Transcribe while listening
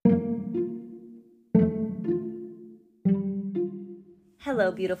Hello,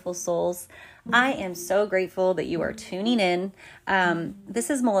 beautiful souls. I am so grateful that you are tuning in. This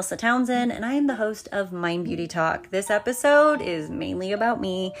is Melissa Townsend, and I am the host of MindBeautyy This episode is mainly about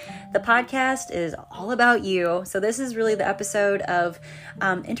me. The podcast is all about you. So this is really the episode of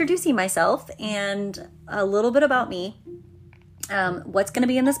introducing myself and a little bit about me. What's going to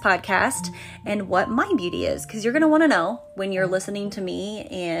be in this podcast and what Mind Beauty is, because you're going to want to know when you're listening to me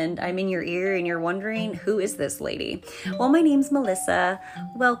and I'm in your ear and you're wondering, who is this lady? Well, my name's Melissa.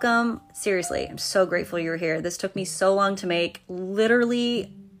 Welcome. Seriously, I'm so grateful you're here. This took me so long to make,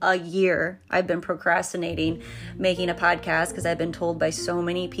 literally a year. I've been procrastinating making a podcast because I've been told by so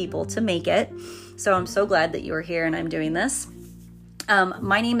many people to make it. So I'm so glad that you're here and I'm doing this.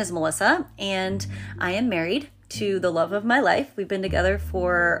 My name is Melissa and I am married to the love of my life. We've been together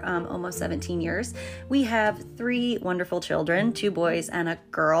for almost 17 years. We have 3 wonderful children, 2 boys and a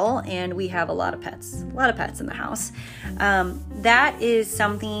girl, and we have a lot of pets in the house. That is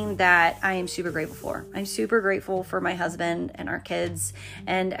something that I am super grateful for. I'm super grateful for my husband and our kids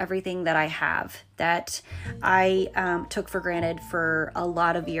and everything that I have that I took for granted for a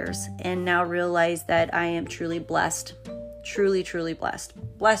lot of years and now realize that I am truly blessed. Truly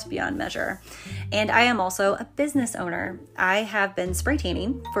blessed beyond measure. And I am also a business owner. I have been spray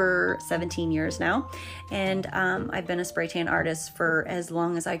tanning for 17 years now. And I've been a spray tan artist for as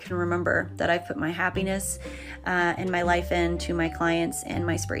long as I can remember, that I've put my happiness and my life into my clients and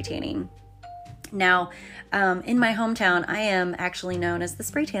my spray tanning. Now, in my hometown, I am actually known as the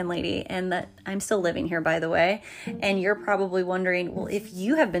spray tan lady, and that I'm still living here, by the way. And you're probably wondering, well, if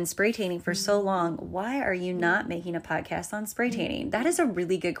you have been spray tanning for so long, why are you not making a podcast on spray tanning? That is a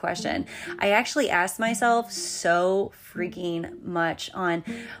really good question. I actually asked myself so freaking much on,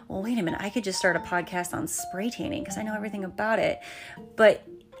 well, wait a minute, I could just start a podcast on spray tanning because I know everything about it. But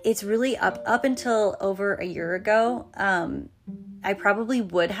it's really up until over a year ago, I probably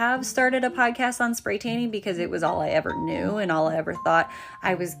would have started a podcast on spray tanning because it was all I ever knew and all I ever thought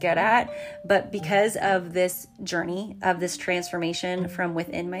I was good at. But because of this journey, of this transformation from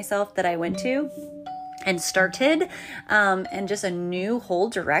within myself that I went to and started, and just a new whole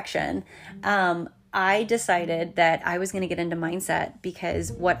direction, I decided that I was going to get into mindset,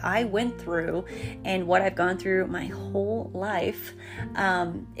 because what I went through and what I've gone through my whole life,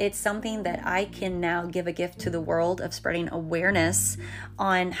 it's something that I can now give a gift to the world of spreading awareness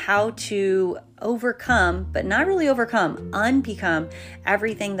on how to overcome, but not really overcome, unbecome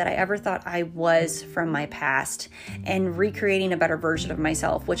everything that I ever thought I was from my past, and recreating a better version of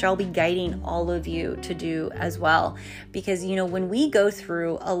myself, which I'll be guiding all of you to do as well. Because, when we go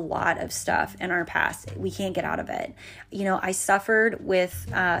through a lot of stuff in our past, we can't get out of it. I suffered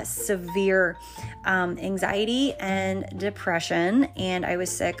with severe anxiety and depression, and I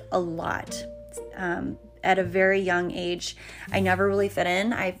was sick a lot. At a very young age, I never really fit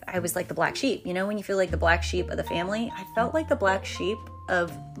in. I was like the black sheep. When you feel like the black sheep of the family, I felt like the black sheep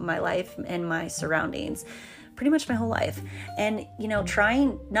of my life and my surroundings pretty much my whole life. And,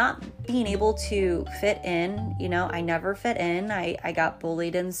 trying not being able to fit in, I never fit in. I got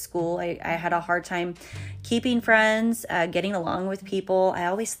bullied in school. I had a hard time keeping friends, getting along with people. I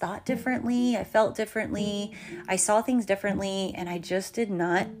always thought differently. I felt differently. I saw things differently, and I just did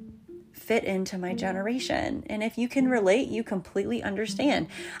not fit into my generation. And if you can relate, you completely understand.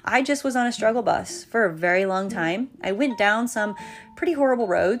 I just was on a struggle bus for a very long time. I went down some pretty horrible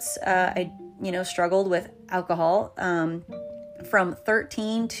roads. I struggled with alcohol from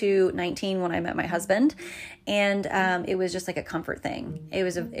 13 to 19 when I met my husband. And it was just like a comfort thing. It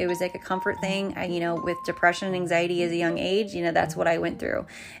was like a comfort thing. With depression and anxiety as a young age, that's what I went through.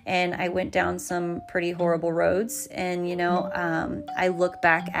 And I went down some pretty horrible roads. And, I look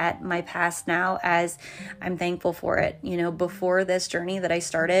back at my past now as I'm thankful for it. Before this journey that I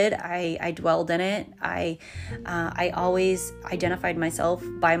started, I dwelled in it. I always identified myself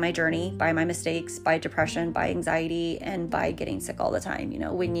by my journey, by my mistakes, by depression, by anxiety, and by getting sick all the time.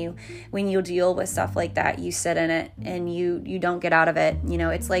 When you deal with stuff like that, you sit in it and you don't get out of it.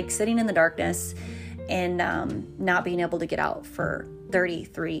 It's like sitting in the darkness and not being able to get out for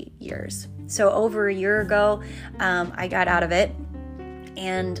 33 years. So over a year ago, I got out of it,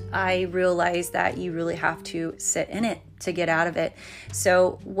 and I realized that you really have to sit in it to get out of it.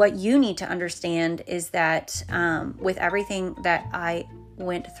 So what you need to understand is that with everything that I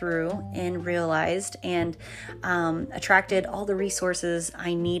went through and realized and attracted all the resources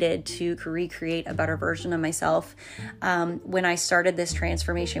I needed to recreate a better version of myself. When I started this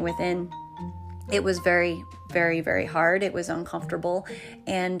transformation within, it was very, very, very hard. It was uncomfortable.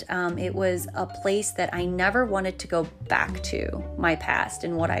 And it was a place that I never wanted to go back to, my past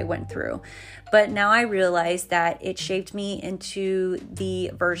and what I went through. But now I realize that it shaped me into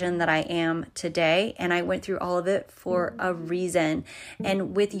the version that I am today. And I went through all of it for a reason.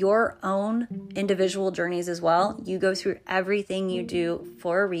 And with your own individual journeys as well, you go through everything you do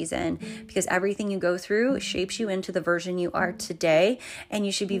for a reason, because everything you go through shapes you into the version you are today. And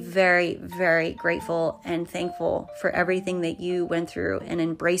you should be very, very grateful and thankful for everything that you went through and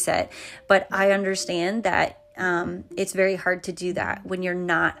embrace it. But I understand that it's very hard to do that when you're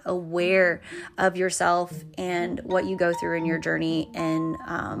not aware of yourself and what you go through in your journey and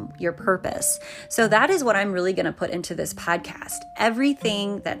your purpose. So that is what I'm really going to put into this podcast.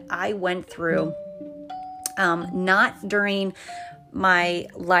 Everything that I went through, not during my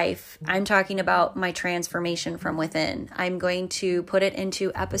life, I'm talking about my transformation from within. I'm going to put it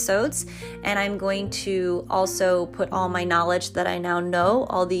into episodes, and I'm going to also put all my knowledge that I now know,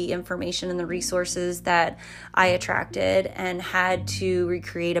 all the information and the resources that I attracted and had to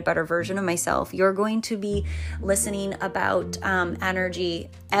recreate a better version of myself. You're going to be listening about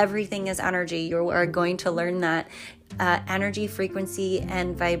energy. Everything is energy. You are going to learn that. Energy, frequency,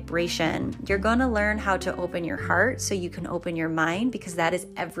 and vibration. You're going to learn how to open your heart so you can open your mind, because that is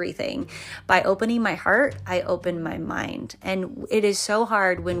everything. By opening my heart, I open my mind. And it is so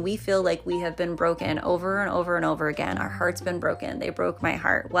hard when we feel like we have been broken over and over and over again. Our heart's been broken. They broke my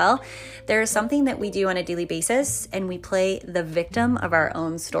heart. Well, there is something that we do on a daily basis, and we play the victim of our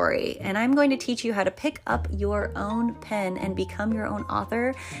own story. And I'm going to teach you how to pick up your own pen and become your own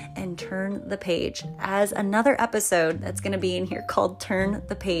author and turn the page, as another episode that's going to be in here called Turn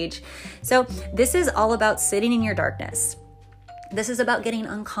the Page. So this is all about sitting in your darkness. This is about getting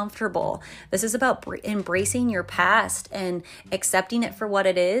uncomfortable. This is about embracing your past and accepting it for what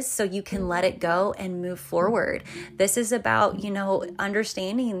it is so you can let it go and move forward. This is about,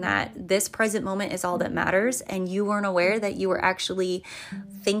 understanding that this present moment is all that matters, and you weren't aware that you were actually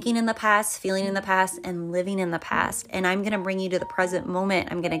thinking in the past, feeling in the past, and living in the past. And I'm going to bring you to the present moment.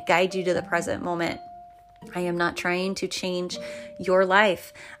 I'm going to guide you to the present moment. I am not trying to change your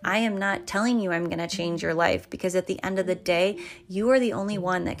life. I am not telling you I'm going to change your life, because at the end of the day, you are the only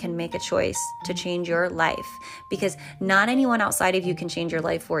one that can make a choice to change your life, because not anyone outside of you can change your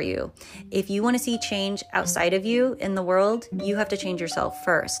life for you. If you want to see change outside of you in the world, you have to change yourself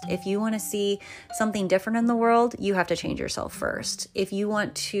first. If you want to see something different in the world, you have to change yourself first. If you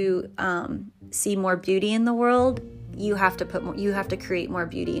want to see more beauty in the world, you have to create more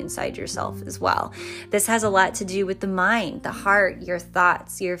beauty inside yourself as well. This has a lot to do with the mind, the heart, your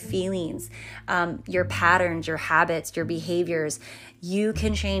thoughts, your feelings, your patterns, your habits, your behaviors. You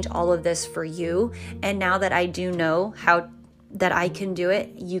can change all of this for you. And now that I do know that I can do it,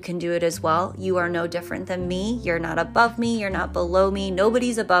 you can do it as well. You are no different than me. You're not above me. You're not below me.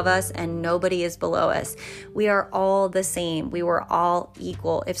 Nobody's above us and nobody is below us. We are all the same. We were all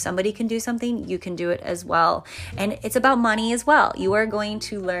equal. If somebody can do something, you can do it as well. And it's about money as well. You are going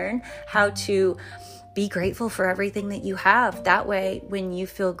to learn how to be grateful for everything that you have. That way, when you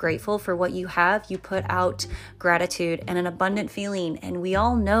feel grateful for what you have, you put out gratitude and an abundant feeling. And we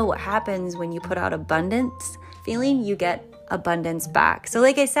all know what happens when you put out abundance feeling, you get abundance back. So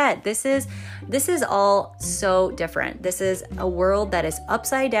like I said, this is all so different. This is a world that is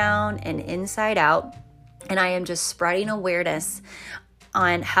upside down and inside out. And I am just spreading awareness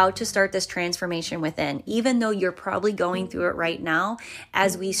on how to start this transformation within, even though you're probably going through it right now.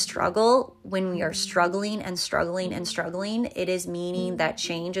 As we struggle, when we are struggling and struggling and struggling, it is meaning that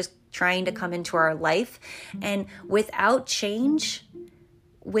change is trying to come into our life. And without change,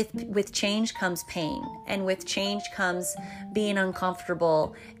 with change comes pain, and with change comes being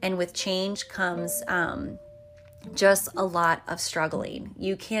uncomfortable, and with change comes just a lot of struggling.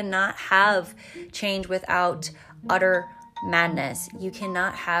 You cannot have change without utter madness. You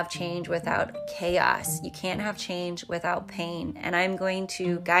cannot have change without chaos. You can't have change without pain. And I'm going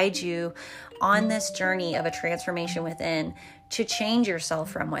to guide you on this journey of a transformation within, to change yourself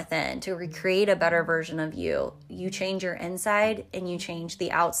from within, to recreate a better version of you. You change your inside and you change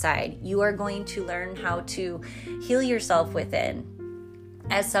the outside. You are going to learn how to heal yourself within.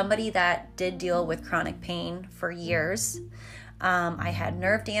 As somebody that did deal with chronic pain for years, I had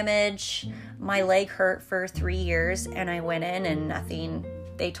nerve damage. My leg hurt for 3 years, and I went in and nothing.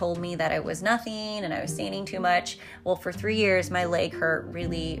 They told me that it was nothing and I was standing too much. Well, for 3 years, my leg hurt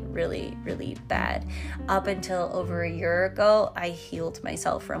really, really, really bad. Up until over a year ago, I healed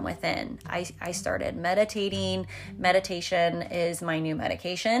myself from within. I started meditating. Meditation is my new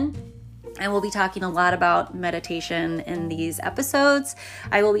medication. And we'll be talking a lot about meditation in these episodes.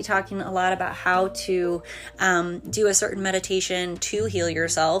 I will be talking a lot about how to do a certain meditation to heal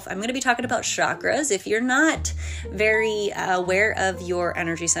yourself. I'm going to be talking about chakras. If you're not very aware of your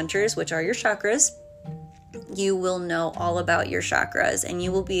energy centers, which are your chakras, you will know all about your chakras, and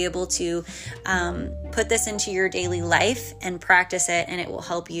you will be able to put this into your daily life and practice it, and it will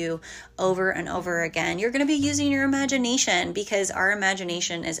help you over and over again. You're going to be using your imagination, because our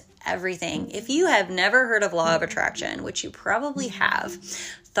imagination is everything. If you have never heard of law of attraction, which you probably have,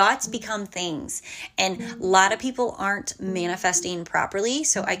 thoughts become things, and a lot of people aren't manifesting properly.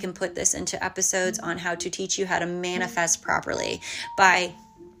 So I can put this into episodes on how to teach you how to manifest properly by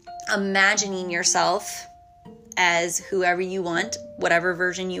imagining yourself as whoever you want, whatever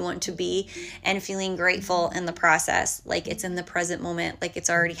version you want to be, and feeling grateful in the process, like it's in the present moment, like it's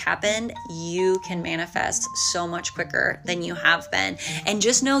already happened. You can manifest so much quicker than you have been. And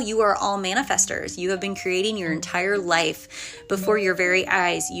just know you are all manifestors. You have been creating your entire life before your very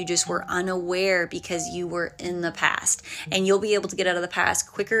eyes. You just were unaware because you were in the past, and you'll be able to get out of the past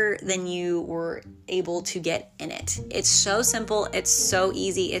quicker than you were able to get in it. It's so simple. It's so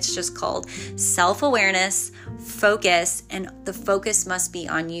easy. It's just called self-awareness, focus, and the focus must be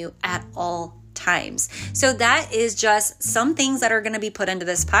on you at all times. So that is just some things that are going to be put into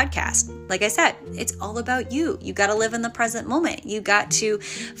this podcast. Like I said, it's all about you. You got to live in the present moment. You got to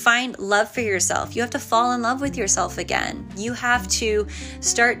find love for yourself. You have to fall in love with yourself again. You have to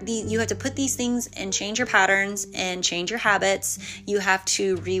you have to put these things and change your patterns and change your habits. You have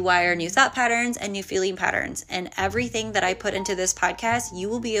to rewire new thought patterns and new feeling patterns. And everything that I put into this podcast, you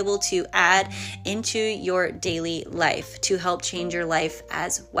will be able to add into your daily life to help change your life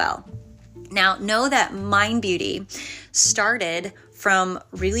as well. Now, know that MindBeautyy started from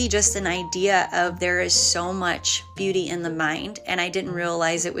really just an idea of there is so much beauty in the mind, and I didn't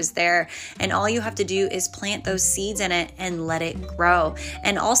realize it was there. And all you have to do is plant those seeds in it and let it grow.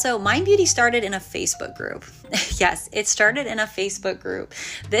 And also, MindBeautyy started in a Facebook group. Yes, it started in a Facebook group.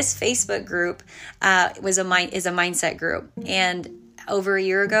 This Facebook group is a mindset group. And over a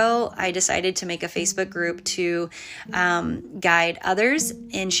year ago, I decided to make a Facebook group to guide others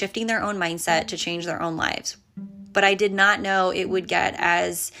in shifting their own mindset to change their own lives. But I did not know it would get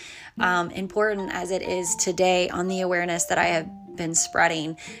as important as it is today on the awareness that I have been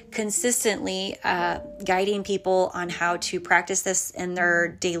spreading consistently, guiding people on how to practice this in their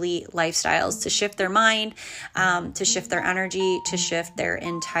daily lifestyles, to shift their mind, to shift their energy, to shift their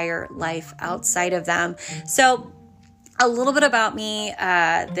entire life outside of them. So a little bit about me,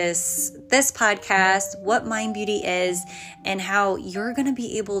 this podcast, what MindBeautyy is, and how you're going to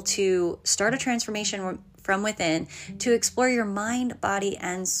be able to start a transformation from within to explore your mind, body,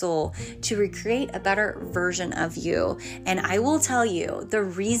 and soul to recreate a better version of you. And I will tell you, the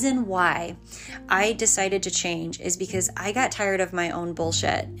reason why I decided to change is because I got tired of my own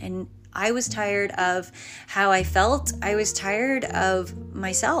bullshit, and I was tired of how I felt. I was tired of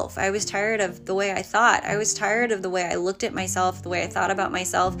myself. I was tired of the way I thought. I was tired of the way I looked at myself, the way I thought about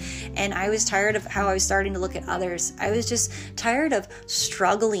myself. And I was tired of how I was starting to look at others. I was just tired of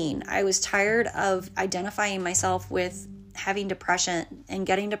struggling. I was tired of identifying myself with having depression and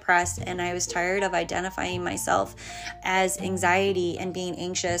getting depressed, and I was tired of identifying myself as anxiety and being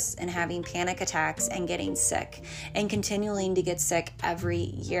anxious and having panic attacks and getting sick and continuing to get sick every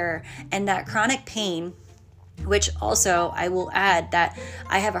year. And that chronic pain, which also I will add that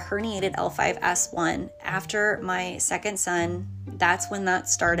I have a herniated L5S1 after my second son. That's when that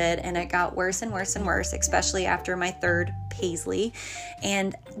started, and it got worse and worse and worse, especially after my third Paisley.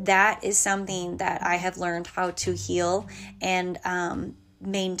 And that is something that I have learned how to heal and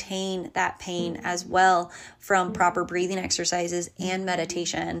maintain that pain as well from proper breathing exercises and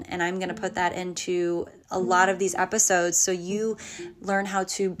meditation. And I'm going to put that into a lot of these episodes so you learn how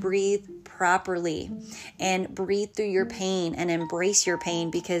to breathe properly and breathe through your pain and embrace your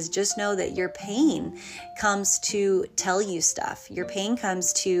pain, because just know that your pain comes to tell you stuff. Your pain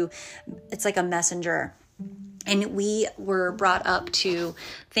comes to, it's like a messenger. And we were brought up to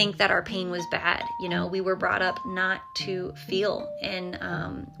think that our pain was bad. You know, we were brought up not to feel, and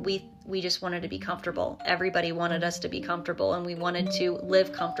we just wanted to be comfortable. Everybody wanted us to be comfortable, and we wanted to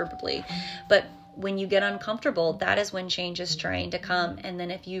live comfortably. But when you get uncomfortable, that is when change is trying to come. And then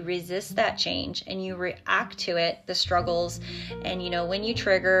if you resist that change and you react to it, the struggles, and when you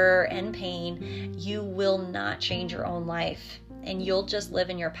trigger and pain, you will not change your own life. And you'll just live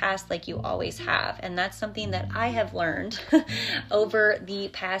in your past like you always have. And that's something that I have learned over the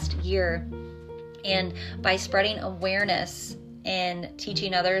past year. And by spreading awareness and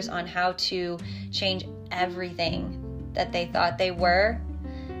teaching others on how to change everything that they thought they were,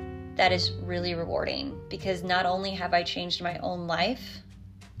 that is really rewarding, because not only have I changed my own life,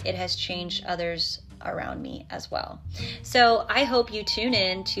 it has changed others around me as well. So I hope you tune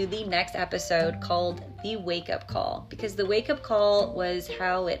in to the next episode called The Wake Up Call, because the wake up call was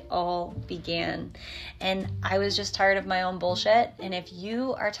how it all began. And I was just tired of my own bullshit. And if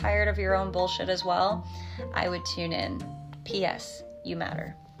you are tired of your own bullshit as well, I would tune in. P.S. You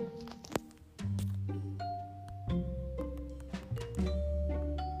matter.